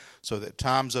out, so that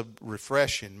times of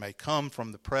refreshing may come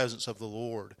from the presence of the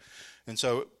Lord. And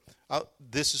so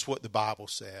this is what the Bible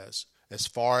says. As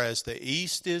far as the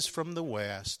east is from the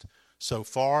west, so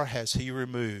far has he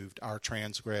removed our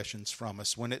transgressions from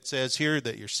us. When it says here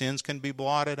that your sins can be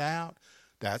blotted out,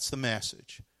 that's the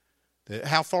message.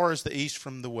 How far is the east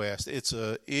from the west? It's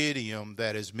an idiom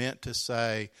that is meant to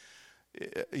say,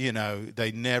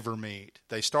 they never meet.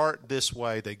 They start this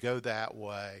way, they go that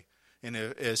way. And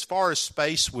as far as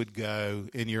space would go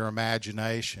in your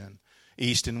imagination,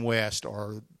 east and west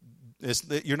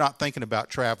you're not thinking about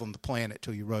traveling the planet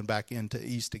till you run back into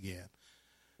east again.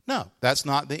 No, that's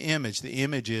not the image. The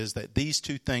image is that these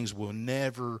two things will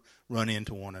never run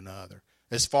into one another.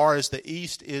 As far as the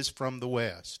east is from the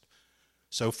west,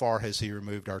 so far has he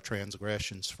removed our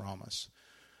transgressions from us.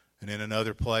 And in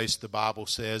another place, the Bible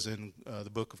says in the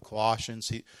book of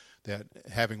Colossians that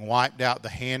having wiped out the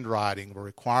handwriting of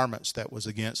requirements that was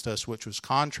against us, which was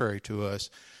contrary to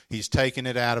us, he's taken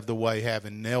it out of the way,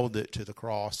 having nailed it to the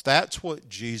cross. That's what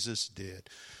Jesus did.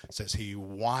 It says he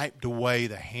wiped away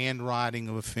the handwriting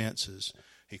of offenses.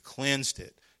 He cleansed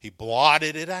it. He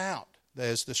blotted it out,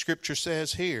 as the scripture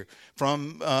says here,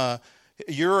 from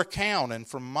your account and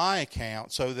from my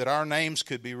account, so that our names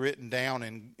could be written down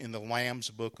in the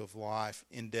Lamb's book of life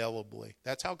indelibly.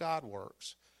 That's how God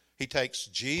works. He takes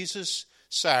Jesus'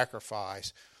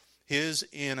 sacrifice, his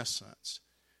innocence,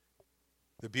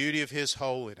 the beauty of his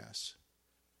holiness,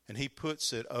 and he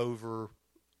puts it over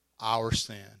our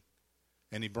sin.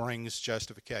 And he brings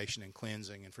justification and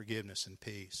cleansing and forgiveness and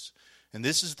peace. And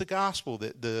this is the gospel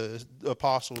that the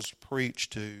apostles preach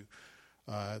to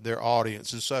their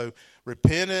audience. And so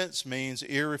repentance means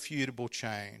irrefutable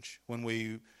change. When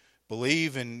we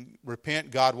believe and repent,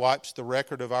 God wipes the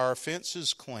record of our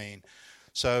offenses clean.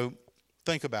 So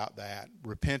think about that.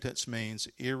 Repentance means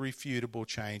irrefutable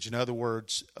change. In other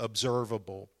words,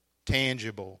 observable,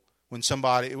 tangible. We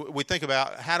think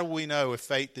about, how do we know if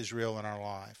faith is real in our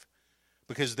life?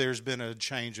 Because there's been a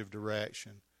change of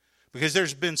direction. Because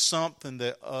there's been something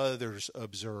that others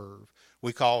observe.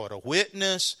 We call it a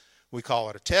witness. We call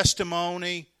it a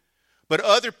testimony. But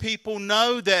other people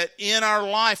know that in our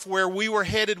life, where we were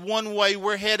headed one way,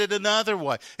 we're headed another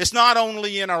way. It's not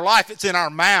only in our life, it's in our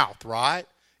mouth, right?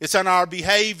 It's in our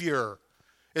behavior.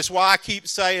 It's why I keep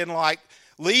saying,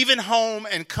 leaving home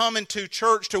and coming to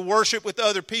church to worship with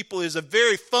other people is a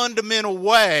very fundamental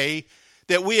way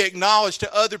that we acknowledge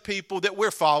to other people that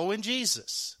we're following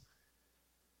Jesus.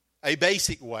 A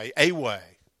basic way, a way.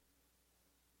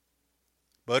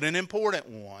 But an important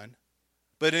one.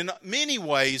 But in many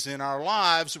ways in our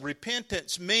lives,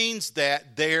 repentance means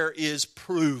that there is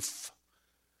proof.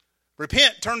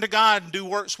 Repent, turn to God, and do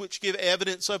works which give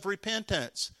evidence of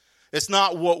repentance. It's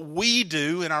not what we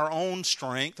do in our own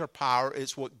strength or power.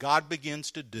 It's what God begins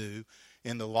to do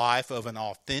in the life of an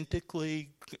authentically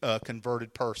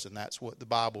converted person. That's what the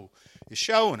Bible is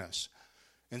showing us.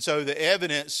 And so the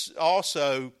evidence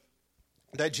also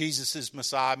that Jesus is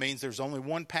Messiah means there's only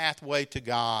one pathway to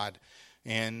God.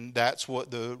 And that's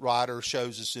what the writer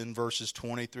shows us in verses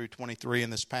 20 through 23 in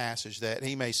this passage, that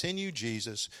he may send you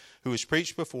Jesus, who is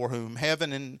preached before, whom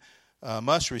heaven and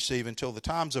must receive until the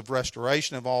times of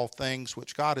restoration of all things,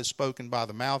 which God has spoken by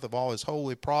the mouth of all his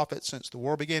holy prophets since the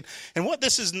world began. And what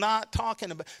this is not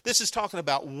talking about, this is talking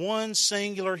about one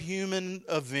singular human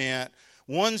event,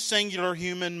 one singular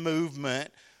human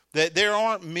movement, that there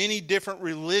aren't many different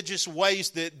religious ways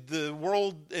that the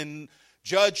world and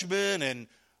judgment and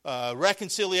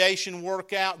reconciliation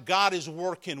work out. God is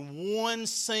working one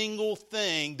single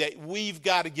thing that we've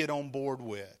got to get on board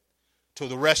with to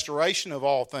the restoration of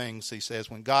all things, he says,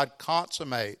 when God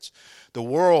consummates the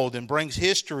world and brings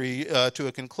history to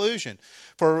a conclusion.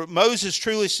 For Moses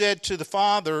truly said to the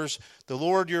fathers, the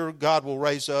Lord your God will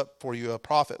raise up for you a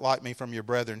prophet like me from your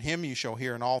brethren. Him you shall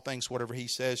hear in all things whatever he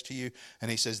says to you. And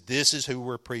he says, this is who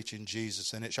we're preaching,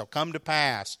 Jesus. And it shall come to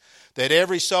pass that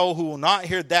every soul who will not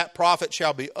hear that prophet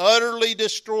shall be utterly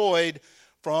destroyed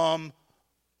from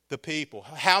the people.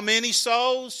 How many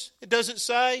souls? It doesn't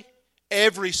say.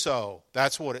 Every soul.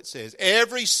 That's what it says.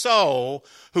 Every soul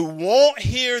who won't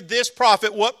hear this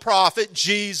prophet. What prophet?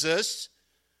 Jesus.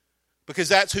 Because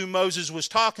that's who Moses was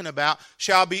talking about.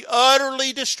 Shall be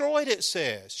utterly destroyed, it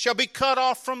says. Shall be cut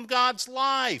off from God's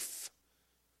life.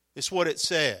 It's what it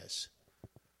says.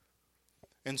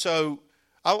 And so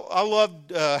I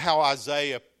loved how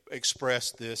Isaiah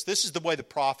expressed this. This is the way the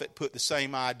prophet put the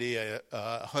same idea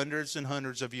hundreds and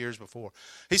hundreds of years before.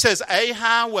 He says, a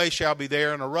highway shall be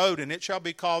there and a road, and it shall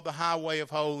be called the highway of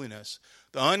holiness.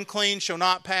 The unclean shall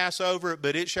not pass over it,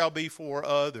 but it shall be for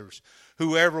others.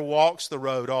 Whoever walks the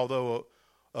road, although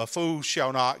a fool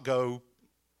shall not go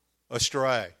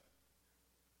astray.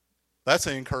 That's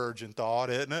an encouraging thought,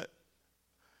 isn't it?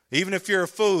 Even if you're a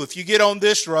fool, if you get on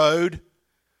this road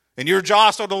and you're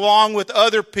jostled along with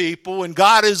other people and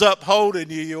God is upholding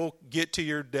you, you'll get to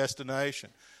your destination.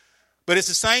 But it's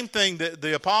the same thing that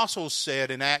the apostles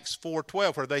said in Acts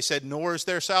 4:12, where they said, nor is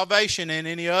there salvation in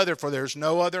any other, for there's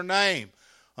no other name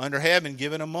under heaven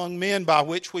given among men by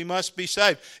which we must be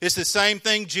saved. It's the same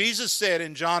thing Jesus said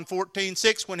in John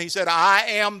 14:6 when he said, I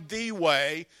am the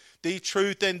way, the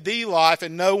truth, and the life,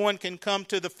 and no one can come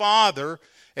to the Father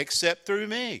except through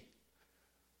me.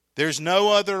 There's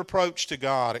no other approach to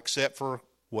God except for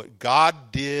what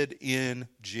God did in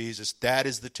Jesus. That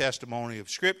is the testimony of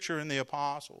Scripture and the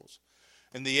apostles.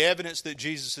 And the evidence that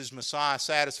Jesus is Messiah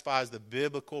satisfies the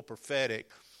biblical prophetic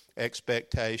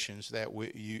expectations that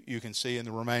you can see in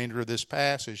the remainder of this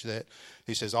passage. That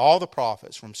he says, all the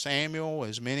prophets from Samuel,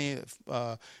 as many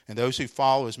and those who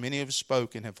follow, as many have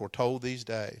spoken, have foretold these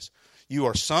days. You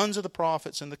are sons of the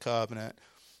prophets in the covenant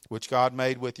which God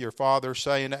made with your father,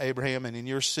 saying to Abraham, and in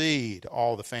your seed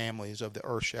all the families of the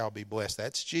earth shall be blessed.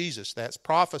 That's Jesus. That's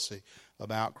prophecy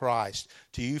about Christ.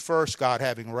 To you first, God,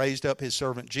 having raised up his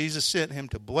servant Jesus, sent him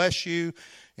to bless you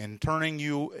and turning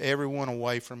you everyone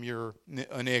away from your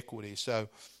iniquity. So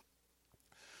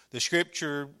the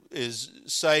Scripture is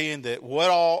saying that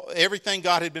everything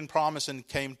God had been promising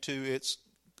came to its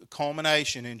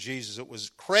culmination in Jesus. It was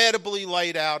credibly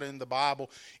laid out in the Bible.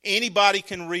 Anybody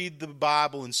can read the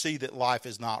Bible and see that life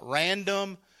is not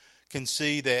random, can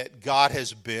see that God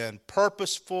has been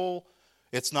purposeful.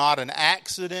 It's not an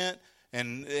accident,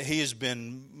 and he has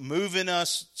been moving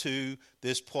us to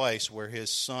this place where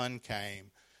his Son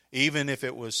came, even if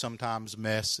it was sometimes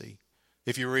messy.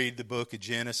 If you read the book of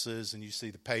Genesis and you see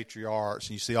the patriarchs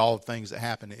and you see all the things that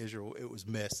happened to Israel, it was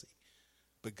messy.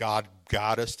 But God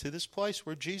got us to this place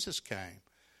where Jesus came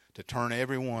to turn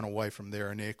everyone away from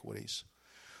their iniquities.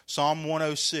 Psalm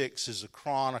 106 is a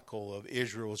chronicle of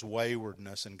Israel's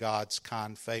waywardness and God's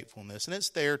kind faithfulness. And it's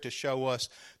there to show us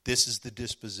this is the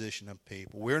disposition of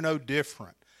people. We're no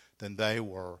different than they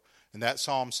were. And that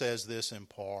psalm says this in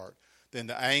part. Then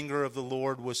the anger of the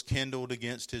Lord was kindled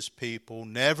against his people.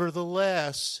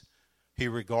 Nevertheless, he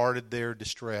regarded their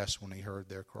distress when he heard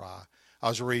their cry. I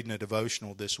was reading a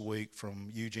devotional this week from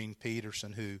Eugene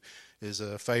Peterson, who is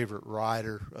a favorite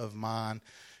writer of mine.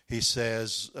 He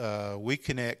says, we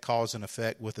connect cause and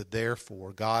effect with a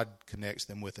therefore. God connects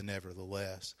them with a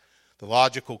nevertheless. The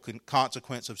logical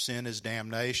consequence of sin is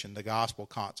damnation. The gospel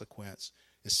consequence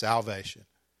is salvation.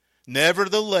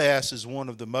 Nevertheless is one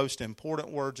of the most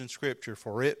important words in Scripture,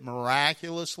 for it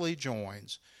miraculously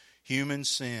joins human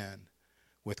sin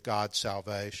with God's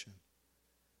salvation.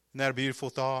 Isn't that a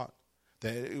beautiful thought?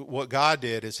 That what God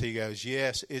did is he goes,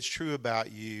 yes, it's true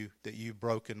about you that you've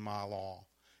broken my law.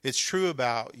 It's true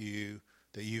about you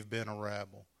that you've been a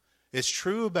rebel. It's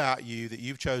true about you that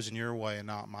you've chosen your way and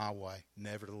not my way.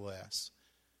 Nevertheless,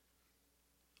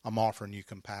 I'm offering you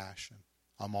compassion.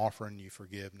 I'm offering you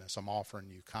forgiveness. I'm offering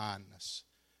you kindness.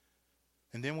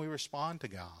 And then we respond to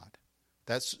God.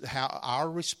 That's how our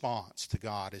response to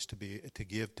God is to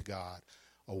give to God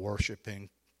a worshiping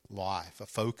life, a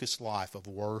focused life of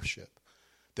worship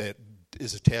that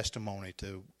is a testimony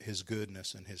to his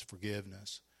goodness and his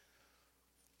forgiveness.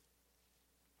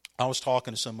 I was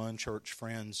talking to some unchurched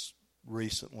friends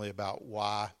recently about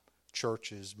why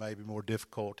church is maybe more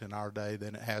difficult in our day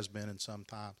than it has been in some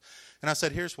times. And I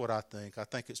said, here's what I think. I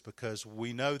think it's because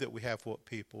we know that we have what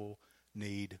people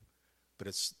need, but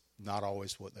it's not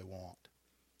always what they want.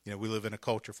 You know, we live in a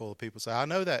culture full of people say, I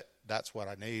know that that's what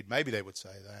I need. Maybe they would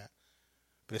say that.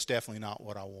 but it's definitely not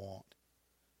what I want.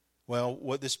 Well,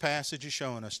 what this passage is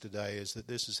showing us today is that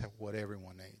this is what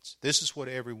everyone needs. This is what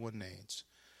everyone needs.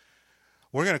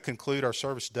 We're going to conclude our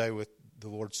service today with the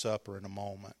Lord's Supper in a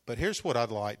moment. But here's what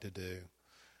I'd like to do.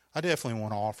 I definitely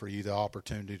want to offer you the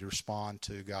opportunity to respond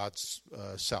to God's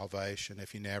salvation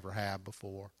if you never have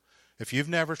before. If you've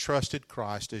never trusted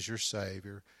Christ as your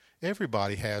Savior,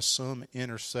 everybody has some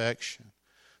intersection,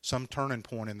 some turning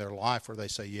point in their life where they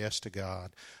say yes to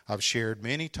God. I've shared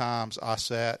many times I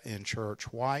sat in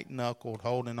church white-knuckled,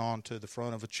 holding on to the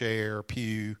front of a chair or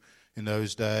pew in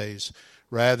those days,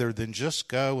 rather than just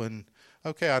going,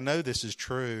 okay, I know this is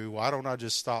true. Why don't I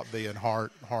just stop being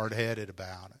hard-headed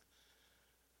about it?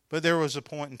 But there was a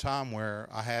point in time where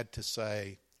I had to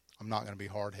say, I'm not going to be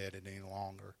hard-headed any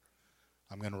longer.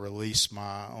 I'm going to release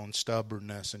my own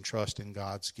stubbornness and trust in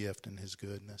God's gift and His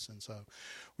goodness. And so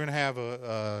we're going to have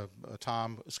a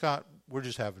time. Scott, we're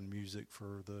just having music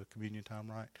for the communion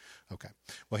time, right? Okay.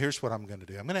 Well, here's what I'm going to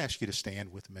do. I'm going to ask you to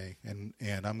stand with me,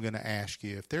 and I'm going to ask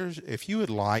you if you would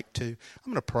like to. I'm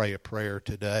going to pray a prayer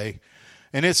today,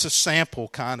 and it's a sample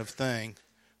kind of thing,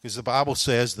 because the Bible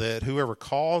says that whoever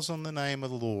calls on the name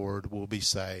of the Lord will be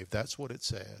saved. That's what it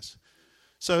says.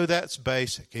 So that's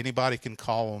basic. Anybody can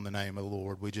call on the name of the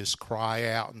Lord. We just cry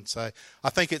out and say, I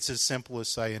think it's as simple as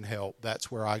saying help. That's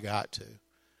where I got to,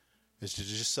 is to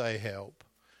just say help.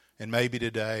 And maybe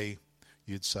today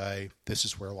you'd say, this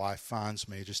is where life finds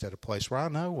me, just at a place where I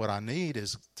know what I need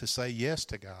is to say yes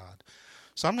to God.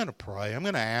 So I'm going to pray. I'm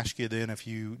going to ask you then, if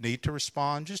you need to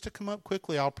respond, just to come up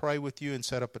quickly. I'll pray with you and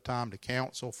set up a time to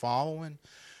counsel following.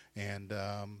 And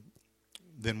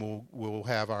then we'll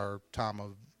have our time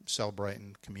of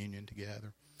celebrating communion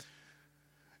together.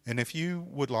 And if you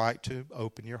would like to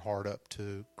open your heart up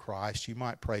to Christ, you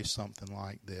might pray something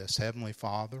like this. Heavenly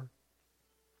Father,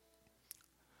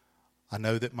 I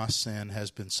know that my sin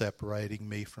has been separating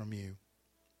me from you.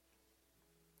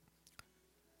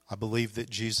 I believe that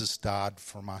Jesus died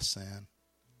for my sin.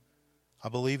 I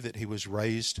believe that He was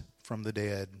raised from the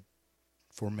dead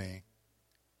for me.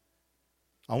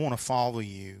 I want to follow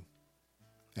you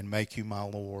and make you my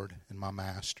Lord and my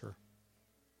Master.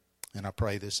 And I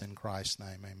pray this in Christ's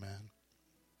name, amen.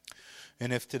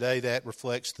 And if today that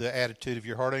reflects the attitude of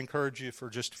your heart, I encourage you for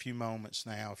just a few moments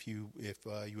now, if you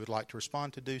would like to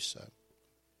respond, to do so,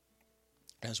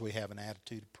 as we have an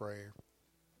attitude of prayer.